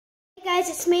Guys,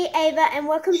 it's me, Ava, and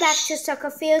welcome back to Soccer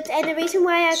Fields. And the reason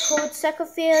why I called Soccer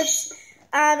Fields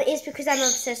is because I'm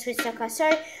obsessed with soccer.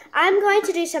 So I'm going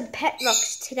to do some pet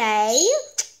rocks today.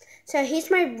 So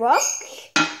here's my rock.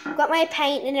 I've got my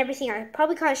paint and everything. I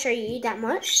probably can't show you that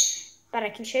much, but I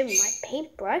can show you my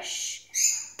paintbrush.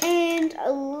 And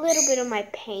a little bit of my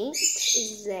paint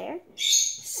is there.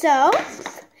 So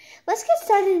let's get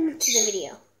started into the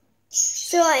video.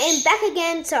 So I am back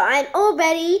again, so I'm all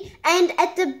ready. And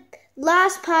at the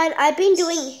last part, I've been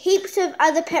doing heaps of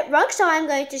other pet rocks, so I'm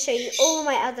going to show you all of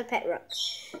my other pet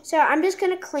rocks. So I'm just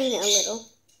going to clean it a little.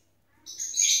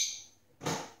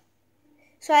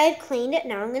 So I've cleaned it,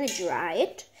 now I'm going to dry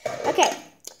it. Okay,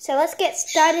 so let's get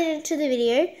started into the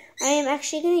video. I am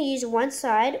actually going to use one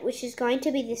side, which is going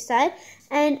to be this side.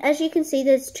 And as you can see,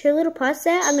 there's two little parts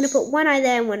there. I'm going to put one eye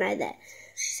there and one eye there.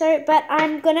 So, but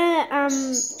I'm going to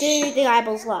do the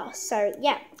eyeballs last. So,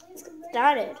 yeah, let's get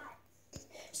started.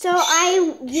 So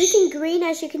I'm using green,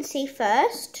 as you can see,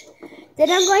 first. Then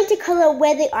I'm going to colour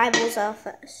where the eyeballs are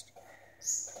first.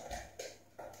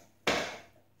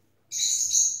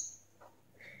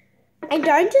 And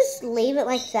don't just leave it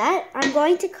like that. I'm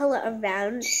going to colour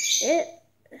around it.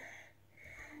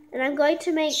 And I'm going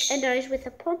to make a nose with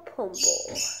a pom-pom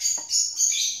ball.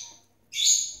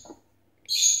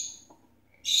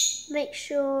 Make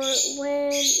sure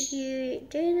when you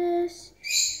do this,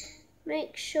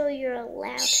 make sure you're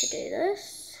allowed to do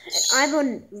this. And I'm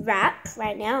on wrap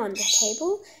right now on the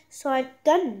table, so I've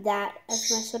done that as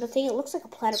my sort of thing. It looks like a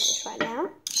platypus right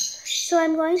now. So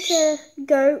I'm going to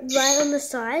go right on the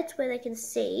sides where they can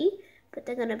see, but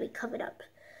they're going to be covered up.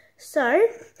 So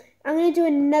I'm going to do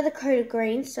another coat of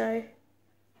green so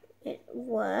it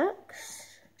works.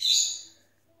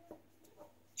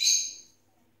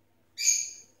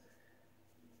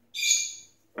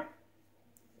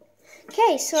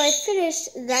 Okay, so I finished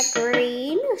that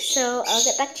green, so I'll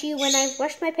get back to you when I've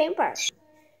washed my paintbrush.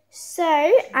 So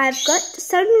I've got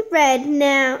some red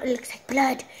now. It looks like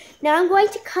blood. Now I'm going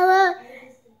to colour,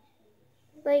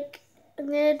 like, I'm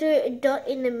going to do a dot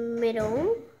in the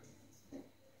middle.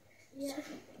 So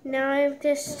now I've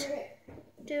just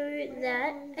do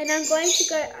that, and I'm going to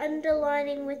go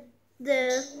underlining with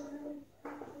the,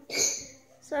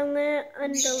 so I'm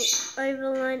going to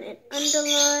overline and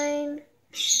underline.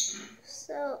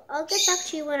 So I'll get back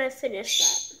to you when I finish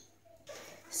that.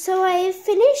 So I have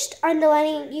finished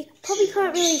underlining. You probably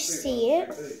can't really see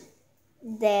it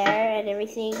there and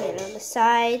everything and on the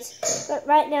sides. But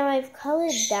right now I've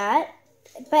coloured that,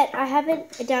 but I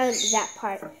haven't done that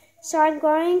part. So I'm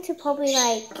going to probably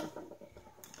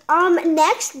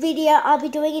next video I'll be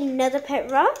doing another pet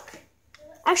rock.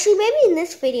 Actually, maybe in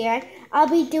this video I'll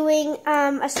be doing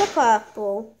a soccer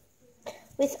ball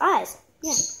with eyes.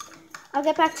 Yeah. I'll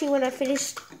get back to you when I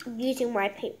finish using my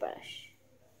paintbrush.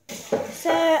 So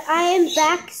I am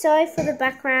back. Sorry for the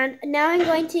background. Now I'm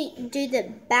going to do the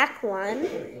back one,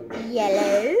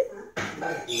 yellow.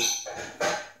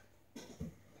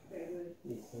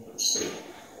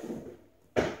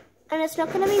 And it's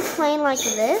not going to be plain like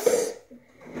this.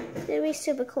 It's going to be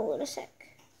super cool in a sec.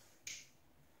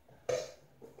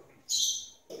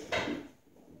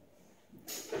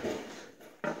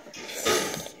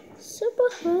 Super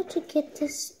hard to get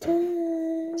this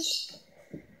done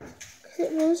because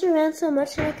it moves around so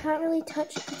much and I can't really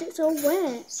touch it because it's all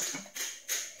wet.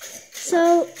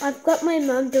 So I've got my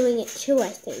mum doing it too, I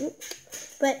think,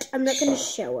 but I'm not going to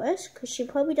show us because she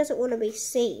probably doesn't want to be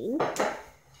seen.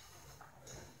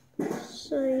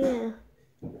 So yeah.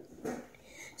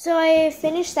 So I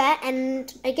finished that,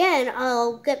 and again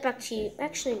I'll get back to you.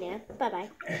 Actually, now, bye bye.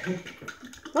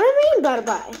 What do I mean, bye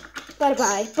bye? Bye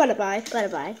bye, bye bye, bye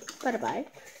bye, bye bye.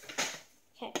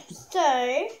 Okay, so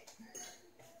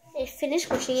I finished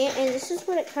washing it, and this is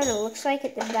what it kind of looks like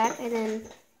at the back and then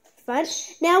front.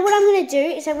 Now, what I'm gonna do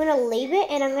is I'm gonna leave it,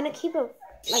 and I'm gonna keep it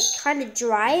kind of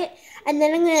dry it, and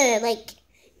then I'm gonna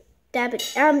dab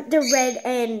it the red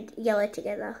and yellow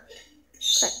together,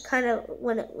 kind of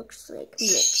when it looks like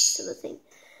mixed sort of thing.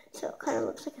 So it kind of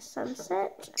looks like a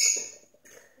sunset.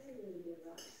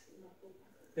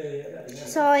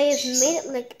 So I have made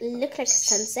it look like a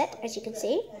sunset, as you can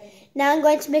see. Now I'm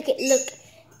going to make it look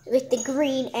with the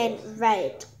green and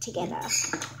red together.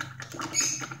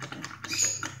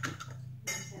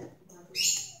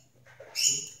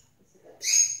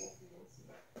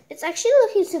 It's actually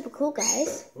looking super cool,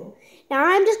 guys. Now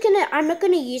I'm not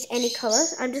gonna use any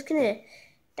colors. I'm just gonna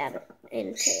dab it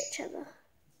into each other.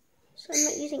 So I'm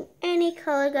not using any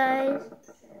color, guys.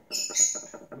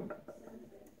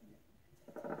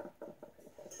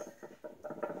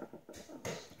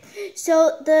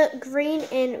 So the green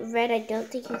and red, I don't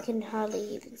think you can hardly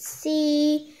even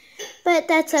see. But But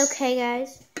that's okay,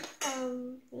 guys.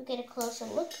 We'll get a closer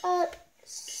look up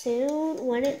soon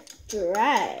when it's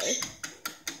dry.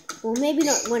 Well, maybe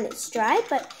not when it's dry,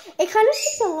 but it kind of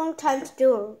takes a long time to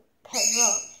do a pet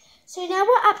rock. So now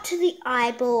we're up to the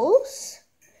eyeballs.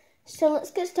 So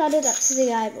let's get started up to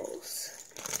the eyeballs.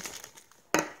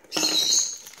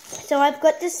 So I've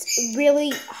got this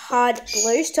really hard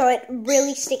glue, so it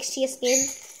really sticks to your skin.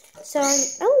 So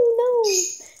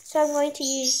I'm going to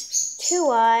use 2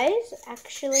 eyes,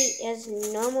 actually as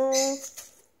normal.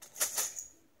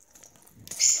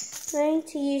 I'm going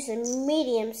to use a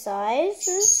medium size.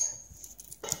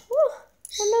 Oh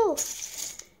no.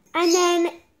 And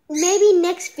then maybe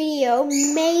next video,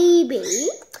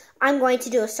 I'm going to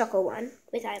do a soccer one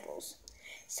with eyeballs.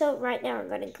 So right now I'm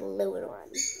going to glue it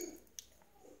on.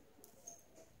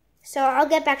 So I'll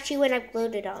get back to you when I've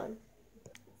glued it on.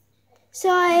 So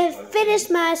I've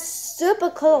finished my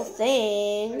super cool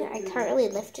thing. I can't really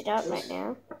lift it up right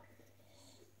now.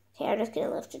 Okay, I'm just going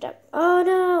to lift it up. Oh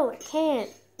no, I can't.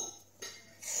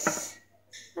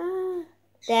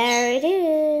 There it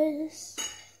is.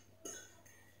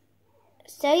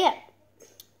 So yeah.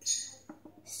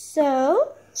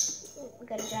 So, I'm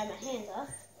going to dry my hands off.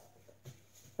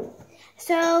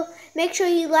 So, make sure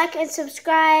you like and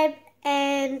subscribe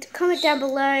and comment down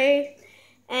below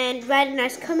and write a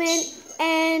nice comment.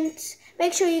 And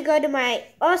make sure you go to my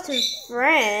awesome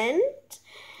friend.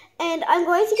 And I'm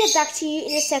going to get back to you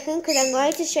in a second because I'm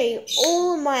going to show you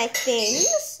all my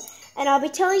things. And I'll be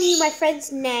telling you my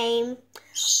friend's name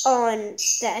on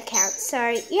the account.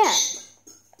 So, yeah.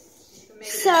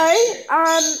 So,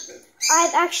 I'm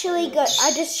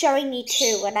just showing you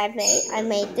 2 what I made. I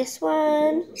made this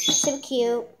one, so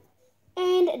cute.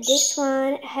 And this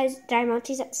one has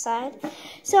diamantes at the side.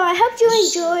 So, I hope you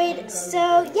enjoyed.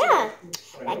 So, yeah.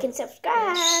 Like and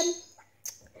subscribe.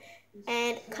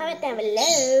 And comment down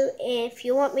below if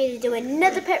you want me to do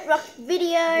another pet rock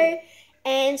video.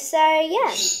 And so,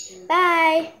 yeah.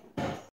 Bye.